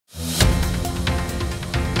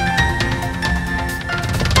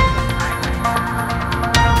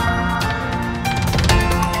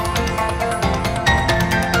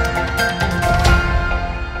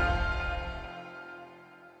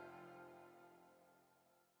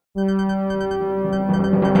আসসালামু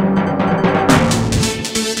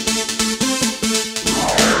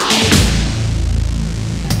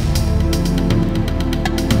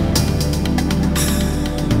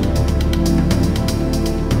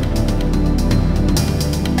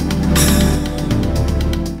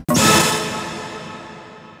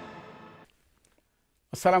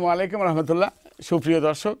আলাইকুম রহমতুল্লাহ। সুপ্রিয়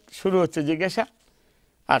দর্শক, শুরু হচ্ছে জিজ্ঞাসা,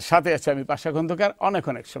 আর সাথে আছে আমি পাশা খন্দকার। অনেক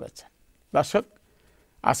অনেক শুভেচ্ছা। দর্শক,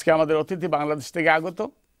 আজকে আমাদের অতিথি বাংলাদেশ থেকে আগত।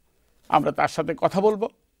 আমরা তার সাথে কথা বলবো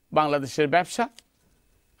বাংলাদেশের ব্যবসা,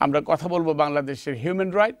 আমরা কথা বলবো বাংলাদেশের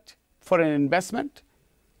হিউম্যান রাইট, ফরেন ইনভেস্টমেন্ট,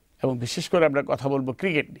 এবং বিশেষ করে আমরা কথা বলবো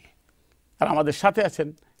ক্রিকেট নিয়ে। আর আমাদের সাথে আছেন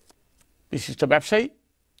বিশিষ্ট ব্যবসায়ী,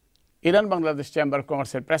 ইরান বাংলাদেশ চেম্বার অফ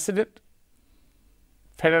কমার্সের প্রেসিডেন্ট,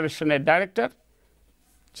 ফেডারেশনের ডাইরেক্টর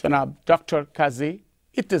জনাব ডক্টর কাজী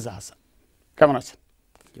ইরতাজা হাসান। কেমন আছেন?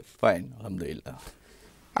 ফাইন, আলহামদুলিল্লাহ।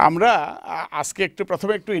 আমরা আজকে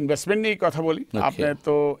প্রথমে একটু ইনভেস্টমেন্ট নিয়ে কথা বলি। আপনি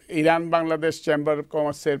তো ইরান বাংলাদেশ চেম্বার অফ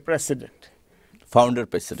কমার্সের প্রেসিডেন্ট, ফাউন্ডার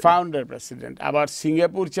প্রেসিডেন্ট, আবার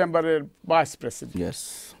সিঙ্গাপুর চেম্বারের ভাইস প্রেসিডেন্ট।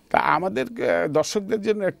 তা আমাদের দর্শকদের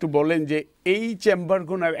জন্য একটু বলেন যে এই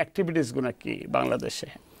চেম্বারগুলোর অ্যাক্টিভিটিসগুলো কি বাংলাদেশে?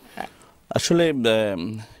 আসলে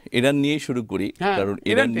ইরান নিয়ে শুরু করি, কারণ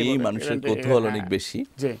ইরান নিয়েই মানুষের কৌতূহল অনেক বেশি।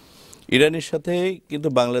 ইরানের সাথে কিন্তু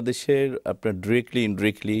বাংলাদেশের আপনার ডিরেক্টলি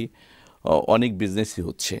ইনডিরেক্টলি অনেক বিজনেসই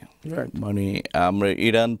হচ্ছে। মানে আমরা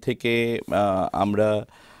ইরান থেকে আমরা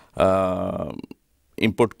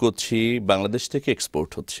ইম্পোর্ট করছি, বাংলাদেশ থেকে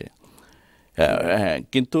এক্সপোর্ট হচ্ছে। হ্যাঁ,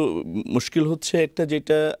 কিন্তু মুশকিল হচ্ছে একটা,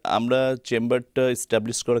 যেটা আমরা চেম্বারটা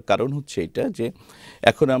এস্টাবলিশ করার কারণ হচ্ছে এটা, যে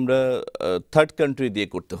এখন আমরা থার্ড কান্ট্রি দিয়ে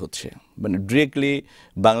করতে হচ্ছে। মানে ডিরেক্টলি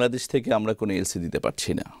বাংলাদেশ থেকে আমরা কোনো এলসি দিতে পারছি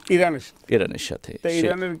না ইরানের সাথে।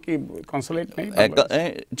 ইরানের কি কনসুলেট নেই?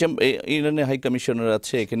 ইরানের হাই কমিশনার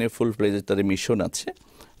আছে, এখানে ফুল ফ্লেজে তাদের মিশন আছে,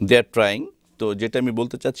 দে আর ট্রাইং। তো যেটা আমি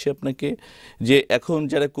বলতে চাচ্ছি আপনাকে, যে এখন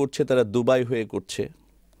যারা করছে তারা দুবাই হয়ে করছে।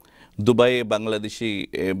 দুবাইয়ে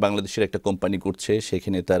বাংলাদেশের একটা কোম্পানি করছে,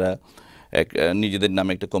 সেখানে তারা নিজেদের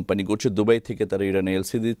নামে একটা কোম্পানি করছে। দুবাই থেকে তারা ইরানে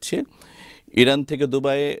এলসি দিচ্ছে, ইরান থেকে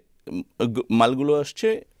দুবাইয়ে মালগুলো আসছে,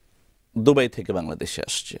 দুবাই থেকে বাংলাদেশে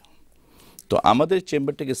আসছে। তো আমাদের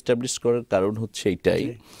চেম্বারটাকে এস্টাবলিশ করার কারণ হচ্ছে এটাই,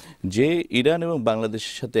 যে ইরান এবং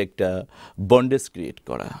বাংলাদেশের সাথে একটা বন্ডেজ ক্রিয়েট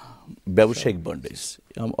করা, ব্যবসায়িক বন্ডেজ।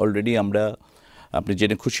 অলরেডি আপনি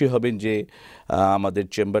জেনে খুশি হবেন যে আমাদের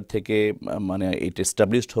চেম্বার থেকে মানে এটা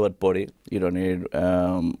এস্টাবলিশড হওয়ার পরে ইরানের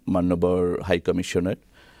মাননীয় হাই কমিশনার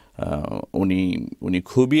উনি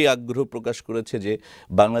খুবই আগ্রহ প্রকাশ করেছে যে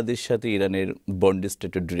বাংলাদেশের সাথে ইরানের বন্ডেজটা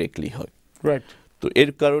একটু ডিরেক্টলি হয়। তো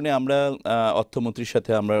এর কারণে আমরা অর্থমন্ত্রীর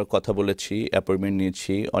সাথে আমরা কথা বলেছি, অ্যাপয়েন্টমেন্ট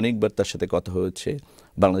নিয়েছি, অনেকবার তার সাথে কথা হয়েছে,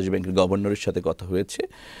 বাংলাদেশ ব্যাংকের গভর্নরের সাথে কথা হয়েছে।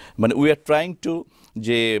 মানে উই আর ট্রাইং টু,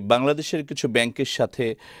 যে বাংলাদেশের কিছু ব্যাংকের সাথে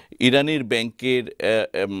ইরানের ব্যাংকের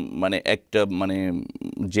মানে একটা মানে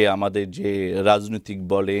যে আমাদের যে রাজনৈতিক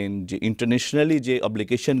বলেন, যে ইন্টারন্যাশনালি যে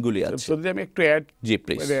অব্লিগেশনগুলি আছে। যদি আমি একটু অ্যাড, জি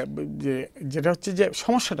প্লিজ, যেটা হচ্ছে যে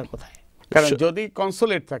সমস্যাটা কোথায়? কারণ যদি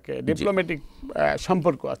কনসুলেট থাকে, ডিপ্লোম্যাটিক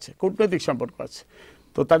সম্পর্ক আছে, কূটনৈতিক সম্পর্ক আছে,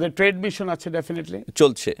 তো তাদের ট্রেড মিশন আছে, ডেফিনেটলি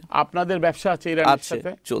চলছে। আপনাদের ব্যবসা আছে ইরানের সাথে,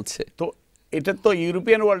 চলছে। তো এটা তো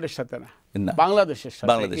ইউরোপিয়ান ওয়ার্ল্ডের সাথে না, বাংলাদেশের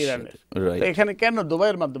সাথে ইরানের। এখানে কেন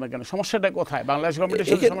দুবাইয়ের মাধ্যমে কেন? সমস্যাটা কোথায়? বাংলাদেশ গভর্নমেন্টের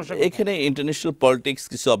সাথে সমস্যা? এখানে ইন্টারন্যাশনাল পলিটিক্স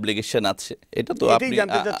কিছু অব্লিগেশন আছে, এটা তো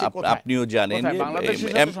আপনিও জানেন।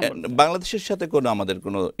 বাংলাদেশের সাথে আমাদের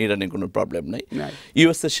কোনো ইরানের কোনো প্রবলেম নাই,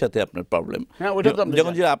 ইউএস এর সাথে আপনার প্রবলেম।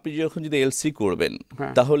 আপনি যখন যদি এলসি করবেন,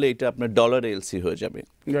 তাহলে এটা আপনার ডলার এলসি হয়ে যাবে।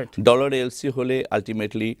 ডলার এলসি হলে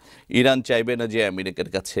আলটিমেটলি ইরান চাইবে না যে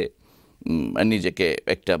আমেরিকার কাছে নিজেকে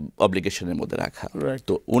একটা অব্লিগেশনের মধ্যে রাখা।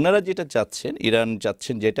 তো ওনারা যেটা চাচ্ছেন, ইরান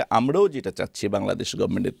চাচ্ছেন, যেটা আমরাও যেটা চাচ্ছি বাংলাদেশ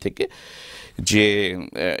গভর্নমেন্টের থেকে, যে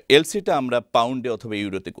এলসিটা আমরা পাউন্ডে অথবা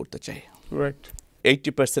ইউরোতে করতে চাই।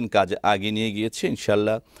 80% কাজ আগে নিয়ে গিয়েছে,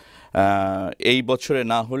 ইনশাল্লাহ এই বছরে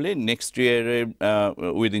না হলে নেক্সট ইয়ারে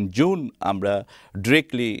উইদিন জুন আমরা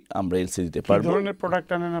ডিরেক্টলি আমরা এলসি দিতে পারবো। কি ধরনের প্রোডাক্ট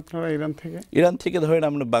আনেন আপনারা ইরান থেকে? ইরান থেকে ধরেন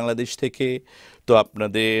আমরা বাংলাদেশ থেকে তো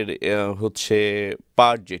আপনাদের হচ্ছে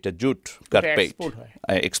পাট, যেটা জুট, কার্পেট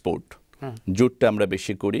এক্সপোর্ট, জুটটা আমরা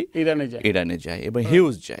বেশি করি, ইরানে যায় এবং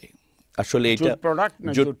হিউজ যায়। আসলে এটা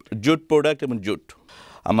জুট প্রোডাক্ট এবং জুট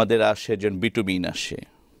আমাদের আসে, যেন বিটুমিন আসে,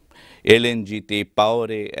 এলএনজিতে,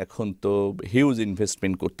 পাওয়ারে এখন তো হিউজ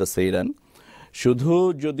ইনভেস্টমেন্ট করতেছে ইরান। শুধু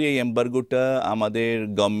যদি এই এম্বার্গোটা আমাদের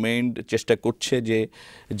গভর্নমেন্ট চেষ্টা করছে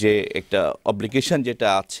যে একটা অব্লিগেশন যেটা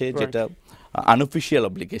আছে, যেটা আনঅফিশিয়াল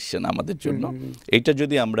অব্লিগেশন আমাদের জন্য, এটা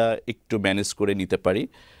যদি আমরা একটু ম্যানেজ করে নিতে পারি,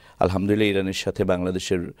 আলহামদুলিল্লাহ ইরানের সাথে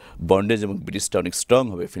বাংলাদেশের বন্ডেজ এবং ব্রিজটা অনেক স্ট্রং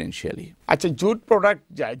হবে ফিনান্সিয়ালি। আচ্ছা, জুট প্রোডাক্ট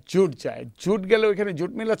যায়, জুট গেলে ওখানে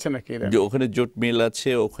জুট মিল আছে নাকি? ওখানে জুট মিল আছে,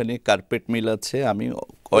 ওখানে কার্পেট মিল আছে। আমি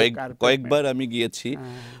কয়েকবার আমি গিয়েছি,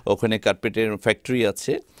 ওখানে কার্পেটের ফ্যাক্টরি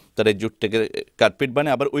আছে, তারা জুট থেকে কার্পেট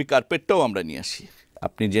বানায়, আবার ওই কার্পেটটাও আমরা নিয়ে আসি।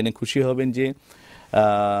 আপনি জেনে খুশি হবেন যে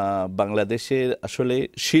বাংলাদেশের আসলে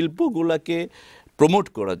শিল্পগুলাকে প্রমোট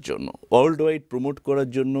করার জন্য, ওয়ার্ল্ড ওয়াইড প্রমোট করার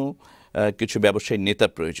জন্য কিছু ব্যবসায়ী নেতা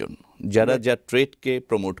প্রয়োজন, যারা যা ট্রেডকে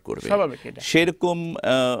প্রমোট করবে। সেরকম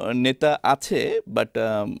নেতা আছে, বাট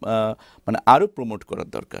মানে আরও প্রমোট করার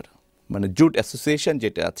দরকার। মানে জুট অ্যাসোসিয়েশন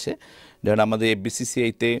যেটা আছে, যেমন আমাদের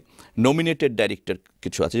বিসিসিআইতে নমিনেটেড ডাইরেক্টর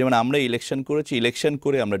কিছু আছে, যেমন আমরা ইলেকশন করেছি, ইলেকশন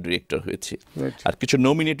করে আমরা ডিরেক্টর হয়েছি। আর কিছু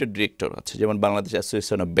নমিনেটেড ডিরেক্টর আছে, যেমন বাংলাদেশ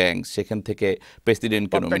অ্যাসোসিয়েশন অফ ব্যাংক, সেখান থেকে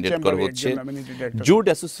প্রেসিডেন্টকে নমিনেট করা হচ্ছে। জুট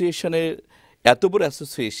অ্যাসোসিয়েশনের এত বড়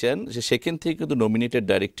অ্যাসোসিয়েশন যে সেখান থেকে কিন্তু নমিনেটেড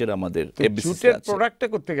ডাইরেক্টর আমাদের জুটের প্রোডাক্টটা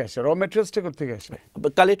করতে গেছে, র ম্যাটেরিয়ালসটা করতে গেছে,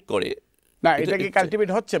 কালেক্ট করে। না, এটা কি কাল্টিভেট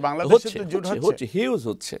হচ্ছে বাংলাদেশে? তো জুট হচ্ছে, হিউজ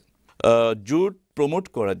হচ্ছে। জুট প্রমোট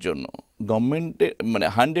করার জন্য গভর্নমেন্টে মানে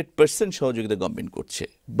 100% সহযোগিতা গভর্নমেন্ট করছে।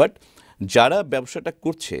 বাট যারা ব্যবসাটা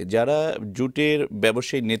করছে, যারা জুটের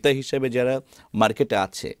ব্যবসায়ী নেতা হিসেবে যারা মার্কেটে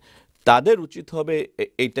আছে, তাদের উচিত হবে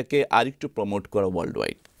এইটাকে আরেকটু প্রমোট করা ওয়ার্ল্ড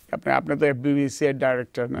ওয়াইড। আপনি তো এফবিবিসি এর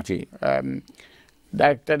ডাইরেক্টর না? জি।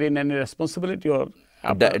 Director in any responsibility or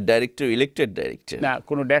director, elected director? না,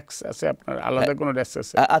 কোনো ডেস্ক আছে আপনার, আলাদা কোনো ডেস্ক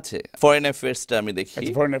আছে? আছে, ফরেন অ্যাফেয়ার্সটা আমি দেখি।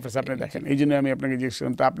 ফরেন অ্যাফেয়ার্স আপনি দেখেন, এই জন্য আমি আপনাকে জিজ্ঞেস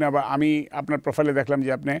করলাম। তো আপনি আবার, আমি আপনার প্রোফাইলে দেখলাম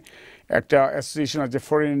যে আপনি একটা অ্যাসোসিয়েশন আছে,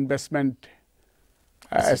 ফরেন ইনভেস্টমেন্ট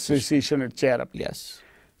অ্যাসোসিয়েশনের চেয়ার আপনি।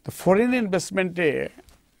 তো ফরেন ইনভেস্টমেন্টে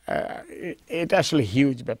এটা আসলে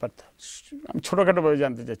হিউজ ব্যাপার। আমি ছোটোখাটোভাবে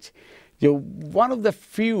জানতে চাচ্ছি যে one of the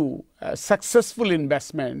few successful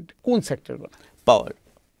investment কোন সেক্টর? পাওয়ার,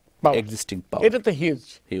 এক্সিস্টিং পাওয়ার। এটা তো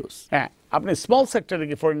হিউজ। হ্যাঁ, আপনি স্মল সেক্টরে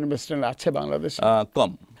কি ফরেন ইনভেস্টমেন্ট আছে বাংলাদেশে?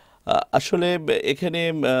 কম। আসলে এখানে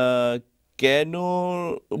কেন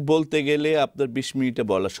বলতে গেলে আপনার 20 মিনিটে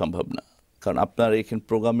বলা সম্ভব না, কারণ আপনার এখানে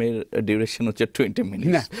প্রোগ্রামের ডিউরেশন হচ্ছে 20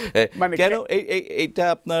 মিনিট। কেন এইটা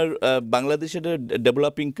আপনার বাংলাদেশের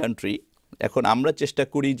ডেভেলপিং কান্ট্রি। এখন আমরা চেষ্টা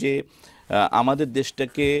করি যে আমাদের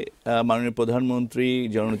দেশটাকে মাননীয় প্রধানমন্ত্রী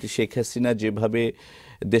জননেত্রী শেখ হাসিনা যেভাবে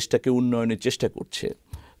দেশটাকে উন্নয়নের চেষ্টা করছে,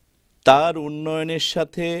 তার উন্নয়নের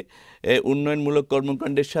সাথে, উন্নয়নমূলক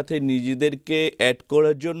কর্মকাণ্ডের সাথে নিজেদেরকে অ্যাড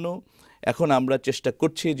করার জন্য এখন আমরা চেষ্টা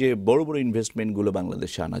করছি যে বড় বড় ইনভেস্টমেন্টগুলো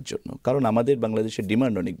বাংলাদেশে আনার জন্য, কারণ আমাদের বাংলাদেশের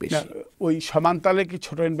ডিমান্ড অনেক বেশি। ওই সমানতালে কি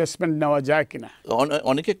ছোট ইনভেস্টমেন্ট নেওয়া যায় কিনা?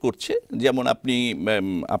 অনেকে করছে। যেমন আপনি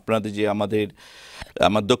আপনাদের যে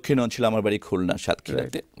আমার দক্ষিণ অঞ্চলে, আমার বাড়ি খুলনা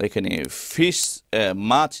সাতক্ষীরাতে, এখানে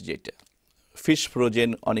মাছ যেটা ফিশ ফ্রোজেন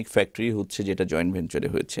অনেক ফ্যাক্টরি হচ্ছে, যেটা জয়েন্ট ভেঞ্চারে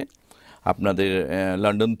হয়েছে। আপনাদের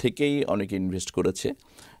লন্ডন থেকেই অনেকে ইনভেস্ট করেছে,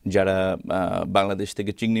 যারা বাংলাদেশ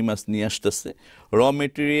থেকে চিংড়ি মাছ নিয়ে আসতেছে, র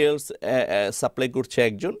মেটেরিয়ালস সাপ্লাই করছে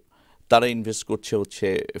একজন, তারা ইনভেস্ট করছে হচ্ছে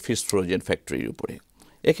ফিশ ফ্রোজেন ফ্যাক্টরির উপরে।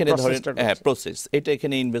 এখানে ধরেন প্রসেস, এটা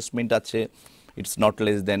এখানে ইনভেস্টমেন্ট আছে, it's not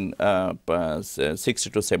less than 60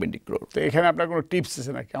 to 70 crore। তো এখানে আপনার কোনো টিপস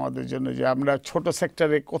আছে নাকি আমাদের জন্য, যে আমরা ছোট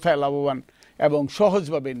সেক্টরে কোথায় লাভবান এবং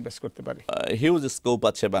সহজভাবে ইনভেস্ট করতে পারি? হিউজ স্কোপ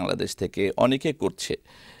আছে বাংলাদেশ থেকে, অনেকে করছে।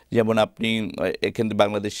 যেমন আপনি এখানে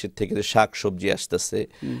বাংলাদেশের থেকে শাক সবজি আসতেছে,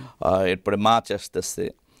 এরপরে মাছ আসতেছে,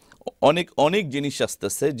 অনেক জিনিস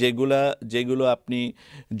আসতেছে, যেগুলো আপনি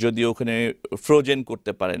যদি ওখানে ফ্রোজেন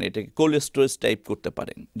করতে পারেন, এটাকে কোল্ড স্টোরেজ টাইপ করতে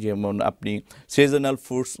পারেন। যেমন আপনি সিজনাল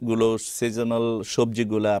ফ্রুটসগুলো, সিজনাল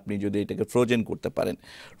সবজিগুলো আপনি যদি এটাকে ফ্রোজেন করতে পারেন,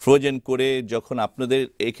 ফ্রোজেন করে যখন আপনাদের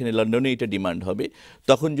এখানে লন্ডনে এটা ডিমান্ড হবে,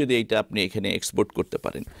 তখন যদি এইটা আপনি এখানে এক্সপোর্ট করতে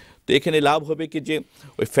পারেন, তো এখানে লাভ হবে কি যে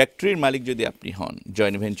ওই ফ্যাক্টরির মালিক যদি আপনি হন,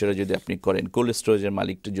 জয়েন্ট ভেঞ্চারে যদি আপনি করেন, কোল্ড স্টোরেজের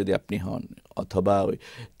মালিকটা যদি আপনি হন, অথবা ওই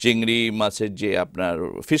চিংড়ি মাছের যে আপনার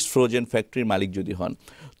ফিশ ফ্রোজেন ফ্যাক্টরির মালিক যদি হন,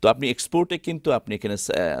 তো আপনি এক্সপোর্টে কিন্তু আপনি এখানে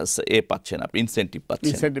পাচ্ছেন, আপনি ইনসেন্টিভ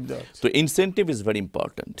পাচ্ছেন। তো ইনসেন্টিভ ইজ ভেরি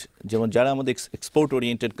ইম্পর্ট্যান্ট। যেমন যারা আমাদের এক্সপোর্ট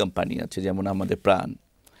ওরিয়েন্টেড কোম্পানি আছে, যেমন আমাদের প্রাণ,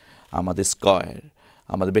 আমাদের স্কয়ার,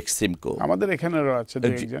 আমাদের বেক্সিমকো, আমাদের এখানেও আছে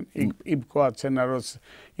দুইজন, ইবকো আছেন, আর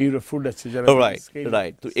ইউরোফুড আছে, যারা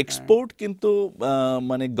রাইট। তো এক্সপোর্ট কিন্তু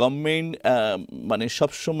মানে গভর্নমেন্ট মানে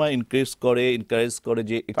সব সময় এনকারেজ করে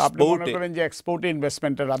যে এক্সপোর্টে, করেন যে এক্সপোর্টে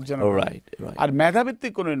ইনভেস্টমেন্টটা লাভজনক। রাইট। আর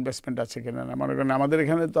মেধাভিত্তিক কোনো ইনভেস্টমেন্ট আছে কিনা? না, মনে করেন আমাদের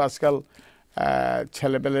এখানে তো আজকাল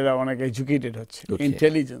ছেলেপেলেরা অনেক এডুকেটেড হচ্ছে,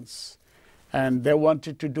 intelligence, and they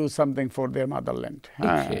wanted to do something for their motherland.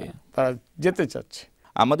 তারা যেতে চাচ্ছে।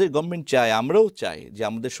 আমাদের গভর্নমেন্ট চায়, আমরাও চাই যে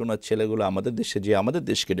আমাদের সোনার ছেলেগুলো আমাদের দেশে যে আমাদের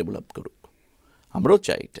দেশকে ডেভেলপ করুক, আমরাও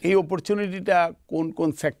চাই। এই অপরচুনিটিটা কোন কোন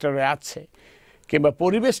সেক্টরে আছে, কিংবা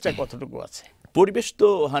পরিবেশটা কতটুকু আছে? পরিবেশ তো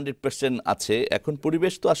 100% আছে। এখন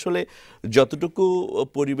পরিবেশ তো আসলে যতটুকু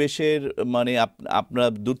পরিবেশের মানে আপনারা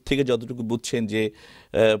দূর থেকে যতটুকু বুঝছেন যে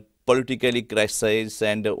পলিটিক্যালি ক্রাইসিস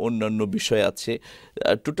অ্যান্ড অন্যান্য বিষয় আছে,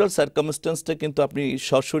 টোটাল সার্কামস্টেন্সটা কিন্তু আপনি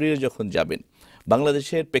সশরীরে যখন যাবেন,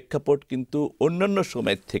 বাংলাদেশের প্রেক্ষাপট কিন্তু অন্যান্য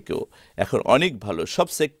সময়ের থেকেও এখন অনেক ভালো, সব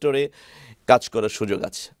সেক্টরে কাজ করার সুযোগ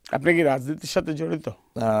আছে। আপনি কি রাজনীতির সাথে জড়িত?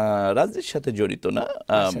 রাজনীতির সাথে জড়িত না,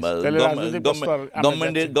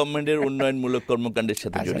 গভর্নমেন্টের উন্নয়নমূলক কর্মকাণ্ডের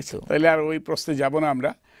সাথে জড়িত। তাহলে আর ওই প্রশ্নে যাব না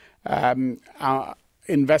আমরা।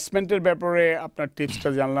 ইনভেস্টমেন্টের ব্যাপারে আপনার টিপসটা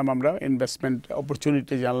জানলাম, আমরা ইনভেস্টমেন্ট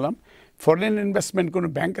অপরচুনিটি জানলাম। ফরেন ইনভেস্টমেন্ট কোনো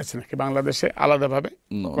ব্যাংক আছে নাকি বাংলাদেশে আলাদাভাবে?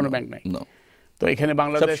 কোনো ব্যাংক নাই। তো এখানে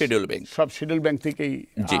বাংলাদেশ সব শিডিউল ব্যাংক থেকেই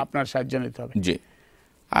আপনার সাহায্য নিতে হবে। জি।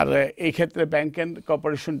 আর এই ক্ষেত্রে ব্যাংক এন্ড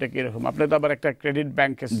কর্পোরেশনটা কিরকম? আপনি তো আবার একটা ক্রেডিট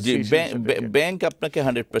ব্যাংক, ব্যাংক আপনাকে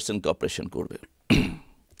 100% কোঅপারেশন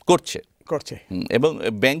করছে এবং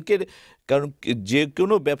ব্যাংকের, কারণ যে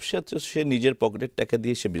কোনো ব্যবসা তো সে নিজের পকেটের টাকা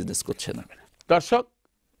দিয়ে সে বিজনেস করছে না। দর্শক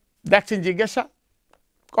দেখছেন জিজ্ঞাসা,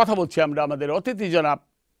 কথা বলছি আমরা আমাদের অতিথি জনাব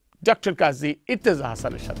ডক্টর কাজী ইরতাজা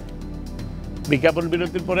হাসানের সাথে। বিজ্ঞাপন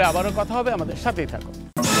বিরতির পরে আবারও কথা হবে, আমাদের সাথেই থাকুন।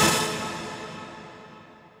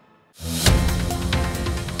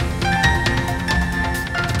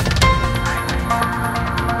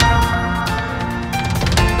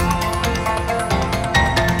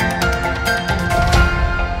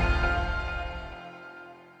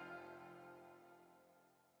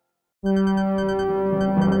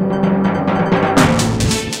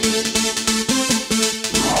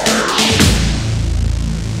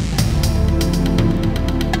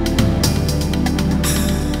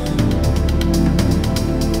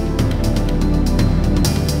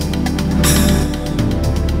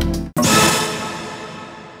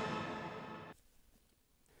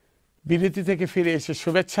 বিরতি থেকে ফিরে এসে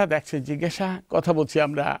শুভেচ্ছা, দেখছে জিজ্ঞাসা, কথা বলছি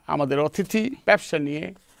আমরা আমাদের অতিথি ব্যবসা নিয়ে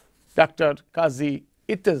ডক্টর কাজী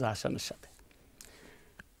ইরতাজা হাসানের সাথে।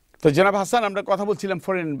 তো জনাব হাসান, আমরা কথা বলছিলাম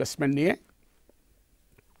ফরেন ইনভেস্টমেন্ট নিয়ে।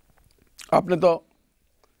 আপনি তো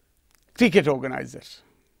ক্রিকেট অর্গানাইজার,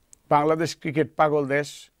 বাংলাদেশ ক্রিকেট পাগল দেশ,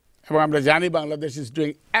 এবং আমরা জানি Bangladesh is doing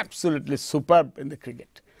absolutely সুপারব in the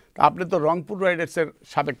cricket. আপনি তো রংপুর রাইডার্সের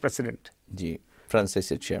সাবেক প্রেসিডেন্ট। জি,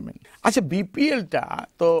 ফ্রান্সাইজের চেয়ারম্যান। আচ্ছা, বিপিএলটা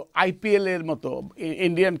তো আইপিএল এর মতো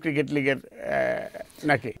ইন্ডিয়ান ক্রিকেট লিগের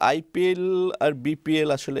নাকি? আইপিএল আর বিপিএল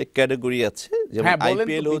আসলে ক্যাটাগরি আছে। যেমন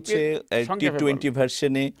আইপিএল হচ্ছে টি20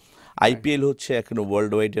 ভার্সনে, আইপিএল হচ্ছে এখন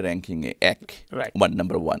ওয়ার্ল্ড ওয়াইড র্যাঙ্কিং এ 1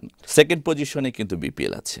 নাম্বার 1, সেকেন্ড পজিশনে কিন্তু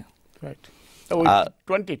বিপিএল আছে। রাইট।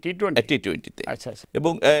 টি20তে।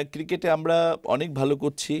 এবং ক্রিকেটে আমরা অনেক ভালো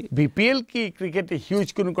করছি। বিপিএল কি ক্রিকেটে হিউজ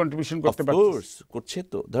কোন কন্ট্রিবিউশন করতে পারছে? অফকোর্স করছে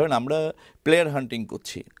তো। ধরেন আমরা প্লেয়ার হান্টিং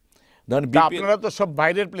করছি, ধরেন আপনারা তো সব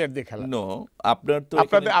বাইরের প্লেয়ার দিয়ে খেলেন। নো, আপনার তো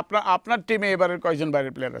আপনার টিমে এবারে কয়জন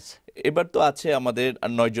বাইরের প্লেয়ার আছে? এবার তো আছে আমাদের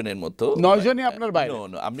 9 জনের মতো। 9 জনই আপনার বাইরে?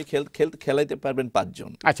 নো, আপনি খেলাইতে পারবেন 5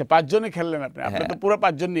 জন। আচ্ছা, 5 জনে খেললেন আপনি? আপনি তো পুরো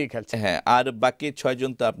 5 জন নিয়ে খেলছেন। হ্যাঁ, আর বাকি 6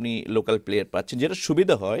 জন তো আপনি লোকাল প্লেয়ার পাচ্ছেন। যেটা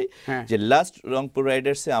সুবিধা হয় যে লাস্ট রংপুর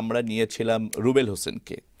রাইডার্সে আমরা নিয়েছিলাম রুবেল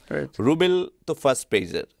হোসেনকে। রুবেল তো ফার্স্ট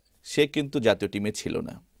পেসার, সে কিন্তু জাতীয় টিমে ছিল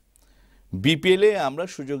না। বিপিএল এ আমরা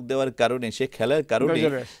সুযোগ দেওয়ার কারণে, সে খেলার কারণে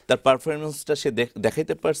তার পারফরম্যান্সটা সে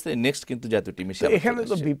দেখাইতে পারছে, নেক্সট কিন্তু জাতীয় টিমে। এখানে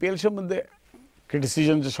তো বিপিএল সম্বন্ধে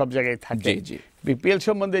ক্রিটিসিজম যে সব জায়গায় থাকে। বিপিএল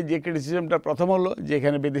সম্বন্ধে যে ক্রিটিসিজমটা প্রথম হলো যে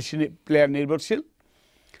এখানে বিদেশি প্লেয়ার নির্ভরশীল,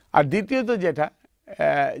 আর দ্বিতীয়ত যেটা,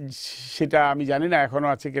 সেটা আমি জানি না এখনো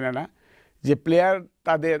আছে কিনা না, যে প্লেয়ার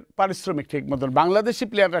তাদের পারিশ্রমিক ঠিক মতন, বাংলাদেশি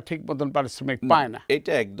প্লেয়াররা ঠিক মতন পারিশ্রমিক পায় না।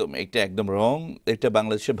 এটা একদম রং। এটা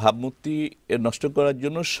বাংলাদেশের ভাবমূর্তি নষ্ট করার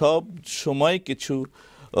জন্য সব সময় কিছু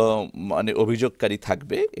মানে অভিযোগকারী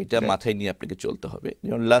থাকবে, এটা মাথায় নিয়ে আপনাকে চলতে হবে।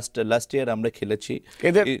 যেমন লাস্ট ইয়ার আমরা খেলেছি,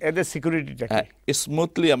 এদের সিকিউরিটিটা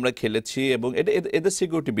স্মুথলি আমরা খেলেছি, এবং এদের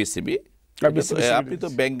সিকিউরিটি বিসিবি। আপনি তো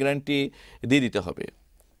ব্যাংক গ্যারান্টি দিয়ে দিতে হবে,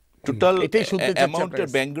 টোটাল অ্যামাউন্টের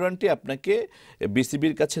ব্যাংক গ্যারান্টি আপনাকে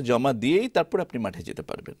বিসিবির কাছে জমা দিয়েই তারপর আপনি মাঠে যেতে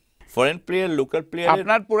পারবেন। ফরেন প্লেয়ার, লোকাল প্লেয়ার,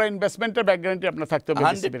 আপনার পুরো ইনভেস্টমেন্টের ব্যাংক গ্যারান্টি আপনার থাকতে হবে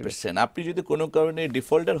 100%। আপনি যদি কোনো কারণে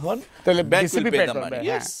ডিফল্টার হন তাহলে bank will pay the money.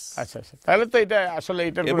 আচ্ছা, তাহলে তো এটা আসলে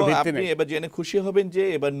এটার কোনো ভিত্তি নেই। আপনি এবার জেনে খুশি হবেন যে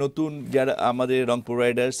এবার নতুন যারা আমাদের রংপুর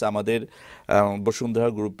রাইডার্স, আমাদের বসুন্ধরা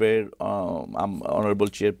গ্রুপের অনারেবল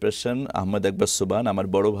চেয়ারপারসন আহমদ আকবর সুবান, আমার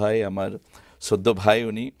বড় ভাই, আমার সদ্য ভাই,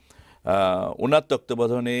 উনি ওনার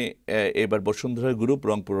তত্ত্বাবধানে এবার বসুন্ধরা গ্রুপ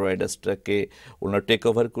রংপুর রাইডার্সটাকে ওনারা টেক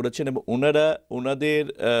ওভার করেছেন, এবং ওনাদের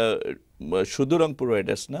শুধু রংপুর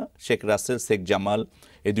রাইডার্স না, শেখ রাসেল, শেখ জামাল,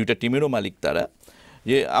 এই দুইটা টিমেরও মালিক তারা।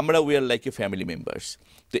 যে আমরা we are like a family members.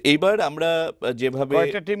 তো এইবার আমরা যেভাবে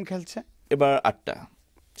টিম খেলছে, এবার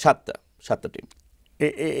 7টা টিম।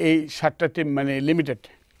 এই 7টা টিম মানে লিমিটেড?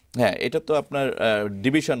 হ্যাঁ, এটা তো আপনার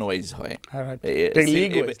ডিভিশন ওয়াইজ হয়।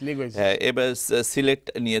 হ্যাঁ, এবার সিলেট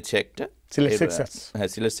নিয়েছে একটা,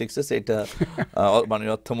 সিলেট সিক্সার্স। এটা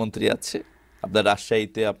মাননীয় অর্থমন্ত্রী আছে, আপনার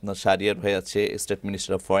রাজশাহীতে আপনার শাহরিয়ার ভাই আছে, state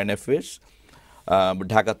minister of foreign affairs,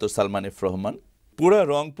 Dhaka তো সালমান এফ রহমান, পুরো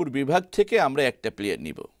রংপুর বিভাগ থেকে আমরা একটা প্লেয়ার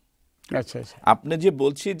নিব। আচ্ছা আচ্ছা, আপনি যে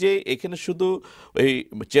বলছি যে এখানে শুধু ওই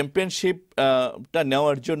চ্যাম্পিয়নশিপটা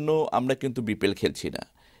নেওয়ার জন্য আমরা কিন্তু বিপিএল খেলছি না।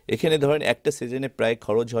 এখানে ধরেন একটা সিজনে প্রায়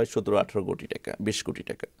খরচ হয় 17-18 কোটি টাকা, 20 কোটি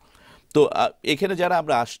টাকা। তো এখানে যারা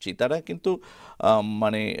আমরা আসছি তারা কিন্তু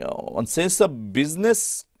মানে অন সেন্স অফ বিজনেস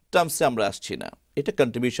টার্মসে আমরা আসছি না, এটা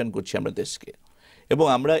কন্ট্রিবিউশন করছি আমরা দেশকে। এবং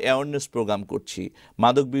আমরা অ্যাওয়ারনেস প্রোগ্রাম করছি,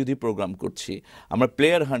 মাদক বিরোধী প্রোগ্রাম করছি, আমরা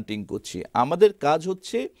প্লেয়ার হান্টিং করছি। আমাদের কাজ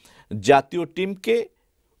হচ্ছে জাতীয় টিমকে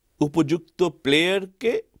উপযুক্ত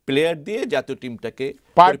প্লেয়ার দিয়ে জাতীয় টিমটাকে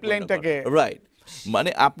পাইপলাইনটাকে, রাইট। মানে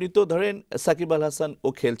আপনি তো ধরেন সাকিব আল হাসান, ও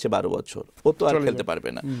খেলছে 12 বছর, ও তো আর খেলতে পারবে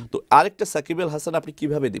না। তো আরেকটা সাকিব আল হাসান আপনি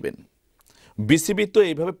কিভাবে দিবেন? বিসিবি তো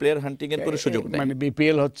এইভাবে প্লেয়ার হান্টিং এর কোনো সুযোগ নেই। মানে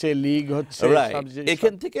বিপিএল হচ্ছে, লিগ হচ্ছে,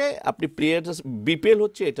 এখান থেকে আপনি প্লেয়ার, বিপিএল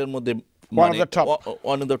হচ্ছে এটার মধ্যে one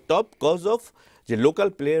of the top cause of যে লোকাল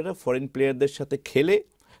প্লেয়াররা ফরেন প্লেয়ারদের সাথে খেলে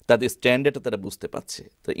তাদের স্ট্যান্ডার্ডটা তারা বুঝতে পারছে।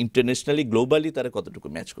 তো ইন্টারন্যাশনালি গ্লোবালি তারা কতটুকু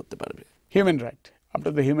ম্যাচ করতে পারবে। হিউম্যান রাইট,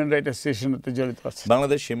 আপনার তো হিউম্যান রাইট অ্যাসোসিয়েশনতে জড়িত আছে,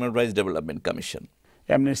 Bangladesh human rights development commission,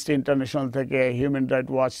 amnesty international থেকে, হিউম্যান রাইট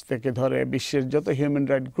ওয়াচ থেকে ধরে বিশ্বের যত হিউম্যান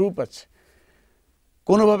রাইট গ্রুপ আছে,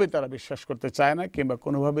 কোনোভাবেই তারা বিশ্বাস করতে চায় না কিংবা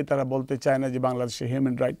কোনোভাবেই তারা বলতে চায় না যে বাংলাদেশে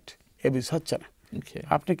হিউম্যান রাইট এবিউজ হচ্ছে না।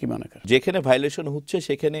 আপনি কি মনে করেন? যেখানে ভায়োলেশন হচ্ছে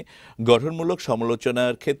সেখানে গঠনমূলক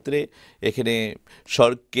সমালোচনার ক্ষেত্রে এখানে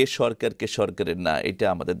সরকারকে সরকারের না, এটা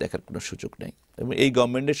আমাদের দেখার কোনো সুযোগ নেই। এবং এই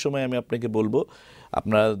গভর্নমেন্টের সময় আমি আপনাকে বলবো,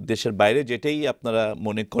 আপনারা দেশের বাইরে যেটাই আপনারা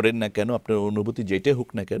মনে করেন না কেন, আপনার অনুভূতি যেটাই হোক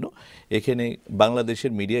না কেন, এখানে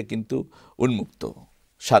বাংলাদেশের মিডিয়া কিন্তু উন্মুক্ত,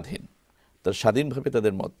 স্বাধীন, তারা স্বাধীনভাবে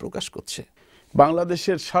তাদের মত প্রকাশ করছে।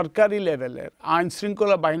 বাংলাদেশের সরকারি লেভেলের আইন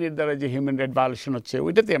শৃঙ্খলা বাহিনীর দ্বারা যে হিউম্যান রাইট ভায়োলেশন হচ্ছে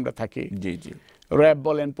ওইটাতে আমরা থাকি, জি জি, র্যাব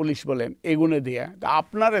বলেন, পুলিশ বলেন, এগুলো দিয়ে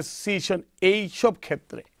আপনার অ্যাসোসিয়েশন এইসব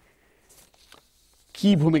ক্ষেত্রে কি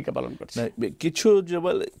ভূমিকা পালন করছে?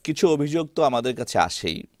 কিছু অভিযোগ তো আমাদের কাছে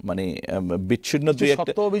আসেই, মানে বিচ্ছিন্ন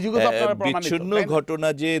ঘটনা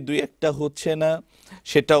যে দুই একটা হচ্ছে না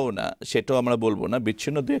সেটাও না, সেটাও আমরা বলবো না।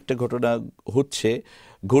 বিচ্ছিন্ন দুই একটা ঘটনা ঘটছে,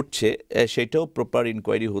 সেটাও প্রপার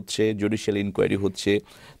ইনকোয়ারি হচ্ছে, জুডিশিয়াল ইনকোয়ারি হচ্ছে,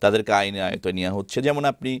 তাদেরকে আইনে আয়ত্তে নেওয়া হচ্ছে। যেমন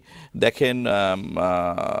আপনি দেখেন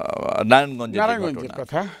নারায়ণগঞ্জের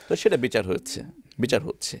কথা, তো সেটা বিচার হচ্ছে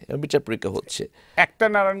বিচার পরীক্ষা হচ্ছে। একটা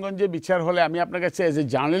নারায়ণগঞ্জে বিচার হলে আমি আপনার কাছে এজ এ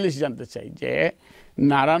জার্নালিস্ট জানতে চাই যে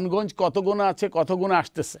নারায়ণগঞ্জ কত গুণা আছে, কত গুণা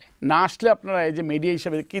আসতেছে, না আসলে আপনারা এই যে মিডিয়া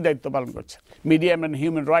হিসেবে কি দায়িত্ব পালন করছেন, মিডিয়া মানে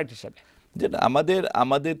হিউম্যান রাইট হিসেবে?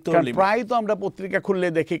 আমাদের তো প্রায় তো আমরা পত্রিকা খুললে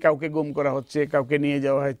দেখি কাউকে গুম করা হচ্ছে, কাউকে নিয়ে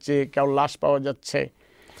যাওয়া হচ্ছে, কেউ লাশ পাওয়া যাচ্ছে,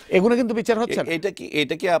 এগুলো কিন্তু বিচার হচ্ছে না।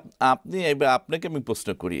 এটা কি আপনি, আপনাকে আমি প্রশ্ন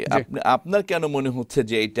করি, আপনার কেন মনে হচ্ছে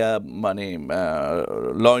যে এটা মানে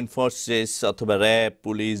ল এনফোর্সেস অথবা র্যাব,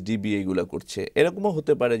 পুলিশ, ডিবি এগুলো করছে? এরকমও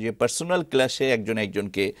হতে পারে যে পার্সোনাল ক্লাসে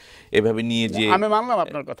একজনকে এভাবে নিয়ে যে, আমি মানলাম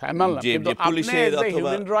আপনার কথা, আমি মানলাম, কিন্তু পুলিশের অথবা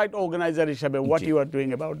হিউম্যান রাইট অর্গানাইজার হিসেবে what you are doing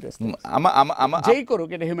about this, যেই করুক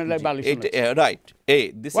এটা human right violation, right?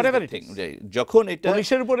 This is the thing, যখন এটা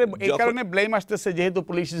পুলিশের উপরে এই কারণে ব্লেম আসতেছে যেহেতু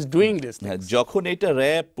পুলিশ ইজ ডুইং দিস, যখন এটা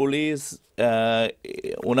র্যাব, পুলিশ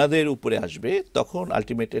ওনাদের উপরে আসবে তখন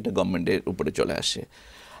আলটিমেটলি এটা গভর্নমেন্টের উপরে চলে আসে।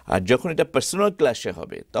 আর যখন এটা পার্সোনাল ক্লাসে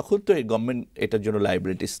হবে তখন তো এই গভর্নমেন্ট এটার জন্য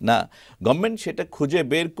লাইবিলিটিস না। গভর্নমেন্ট সেটা খুঁজে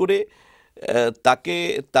বের করে তাকে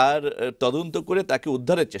তার তদন্ত করে তাকে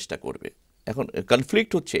উদ্ধারের চেষ্টা করবে। এখন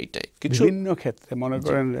কনফ্লিক্ট হচ্ছে এইটাই কিছু বিভিন্ন ক্ষেত্রে, মনে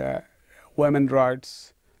করেন ওমেন রাইটস,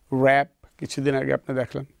 র্যাপ, কিছুদিন আগে আপনি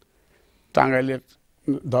দেখলেন টাঙ্গাইলের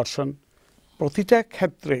ধর্ষণ, প্রতিটা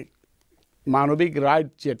ক্ষেত্রে মানবিক রাইট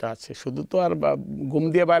যেটা আছে, শুধু তো আর গুম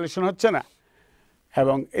দিয়ে ভায়োলেশন হচ্ছে না,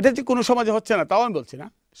 এবং এটা যে কোনো সমাজে হচ্ছে না তাও আমি বলছি না,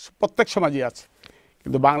 প্রত্যেক সমাজই আছে,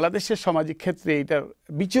 কিন্তু বাংলাদেশের সামাজিক ক্ষেত্রে এটার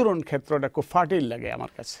বিচরণ ক্ষেত্রটা খুব ফার্টাইল লাগে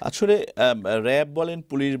আমার কাছে। আসলে র্যাব বলেন,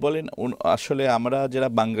 পুলিশ বলেন, আসলে আমরা যারা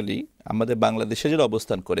বাঙালি, আমাদের বাংলাদেশে যারা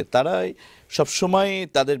অবস্থান করে তারাই সবসময়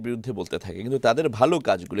তাদের বিরুদ্ধে বলতে থাকে, কিন্তু তাদের ভালো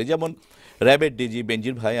কাজগুলি, যেমন র্যাবের ডিজি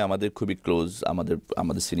বেনজির ভাই আমাদের খুবই ক্লোজ,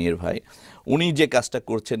 আমাদের সিনিয়র ভাই, উনি যে কাজটা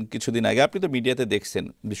করছেন কিছুদিন আগে, আপনি তো মিডিয়াতে দেখছেন,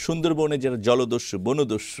 সুন্দরবনে যারা জলদস্যু,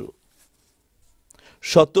 বনদস্যু,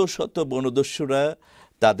 শত শত বনদস্যুরা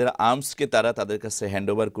তাদের আর্মসকে তাদের কাছে হ্যান্ড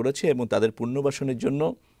ওভার করেছে, এবং তাদের পুনর্বাসনের জন্য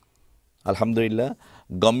আলহামদুলিল্লাহ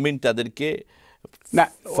গভর্নমেন্ট তাদেরকে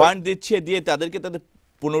ফান্ড দিচ্ছে, দিয়ে তাদেরকে তাদের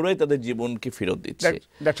পুনরায় তাদের জীবনকে ফেরত দিচ্ছে।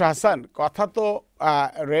 ডক্টর হাসান, কথা তো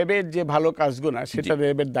র্যাবের যে ভালো কাজগুলো সেটা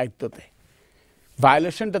র্যাবের দায়িত্বতে,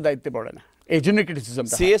 ভায়োলেশনটা দায়িত্বে পড়ে না, এই জন্য ক্রিটিসিজম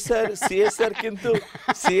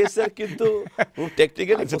সিএসআর কিন্তু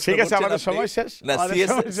টেকনিক্যালি ঠিক আছে, আমাদের সময় শেষ। না,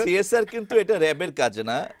 সিএসআর কিন্তু এটা র্যাবের কাজ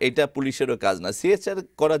না, এটা পুলিশেরও কাজ না। সিএসআর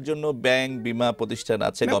করার জন্য ব্যাংক, বীমা প্রতিষ্ঠান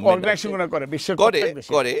আছে, গভর্নমেন্ট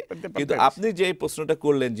করে। কিন্তু আপনি যে প্রশ্নটা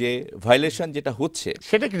করলেন যে ভায়োলেশন যেটা হচ্ছে,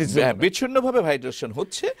 সেটা বিচ্ছিন্নভাবে ভায়োলেশন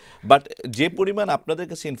হচ্ছে, বাট যে পরিমাণ আপনাদের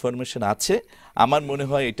কাছে ইনফরমেশন আছে, আমার মনে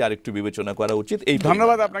হয় এটা আরেকটু বিবেচনা করা উচিত। এই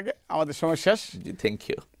ধন্যবাদ আপনাকে, আমাদের সময় শেষ। জি, থ্যাংক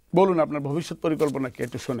ইউ। বলুন আপনার ভবিষ্যৎ পরিকল্পনা কি,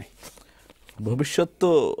 একটু শুনে। ভবিষ্যৎ তো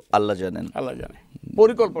আল্লাহ জানেন, আল্লাহ জানে।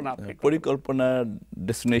 পরিকল্পনা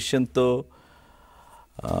ডেস্টিনেশন তো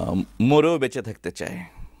মরেও বেঁচে থাকতে চায়।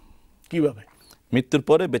 কিভাবে? মৃত্যুর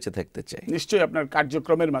পরে বেঁচে থাকতে চাই। নিশ্চয়ই আপনার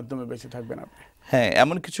কার্যক্রমের মাধ্যমে বেঁচে থাকবেন আপনি। হ্যাঁ,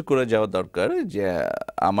 এমন কিছু করে যাওয়া দরকার যে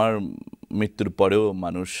আমার মৃত্যুর পরেও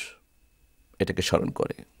মানুষ এটাকে স্মরণ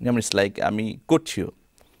করে। যেমন ইটস লাইক আমি করছিও,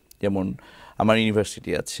 যেমন আমার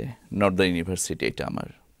ইউনিভার্সিটি আছে, নর্দার্ন ইউনিভার্সিটি, এটা আমার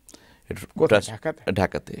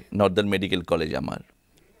ঢাকাতে, নর্দার্ন মেডিকেল কলেজ আমার,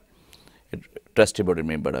 ট্রাস্টি বোর্ডের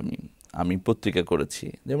মেম্বার আমি পত্রিকা করেছি।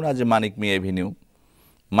 যেমন আজ মানিক মিয়া এভিনিউ,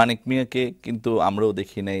 মানিক মিয়াকে কিন্তু আমরাও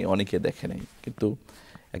দেখি নাই, অনেকে দেখে নাই, কিন্তু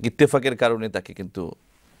এক ইত্তেফাকের কারণে তাকে কিন্তু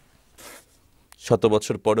 100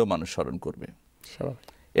 বছর পরেও মানুষ স্মরণ করবে।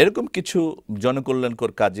 এরকম কিছু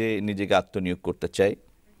জনকল্যাণকর কাজে নিজেকে আত্মনিয়োগ করতে চাই,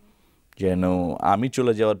 যেন আমি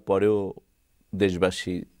চলে যাওয়ার পরেও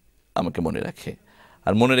দেশবাসী আমাকে মনে রাখে,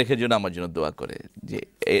 আর মনে রেখে যেন আমার জন্য দোয়া করে যে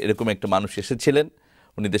এরকম একটা মানুষ এসেছিলেন,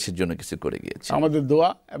 উনি দেশের জন্য কিছু করে গিয়েছে। আমাদের দোয়া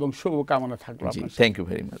এবং শুভকামনা থাকলো। Thank you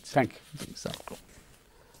very much. Thank you.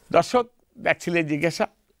 দর্শক দেখছিলেন জিজ্ঞাসা।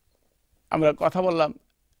 আমরা কথা বললাম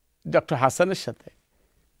ডক্টর হাসানের সাথে,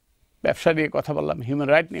 ব্যবসা নিয়ে কথা বললাম, হিউম্যান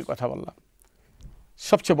রাইট নিয়ে কথা বললাম,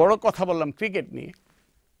 সবচেয়ে বড় কথা বললাম ক্রিকেট নিয়ে।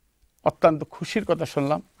 অত্যন্ত খুশির কথা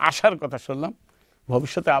শুনলাম, আশার কথা শুনলাম।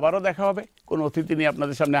 ভবিষ্যতে আবারও দেখা হবে, কোনো অতিথি নিয়ে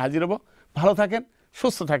আপনাদের সামনে হাজির হব। ভালো থাকেন,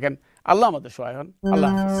 সুস্থ থাকেন, আল্লাহ আমাদের সহায় হন। আল্লাহ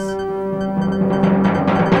হাফেজ।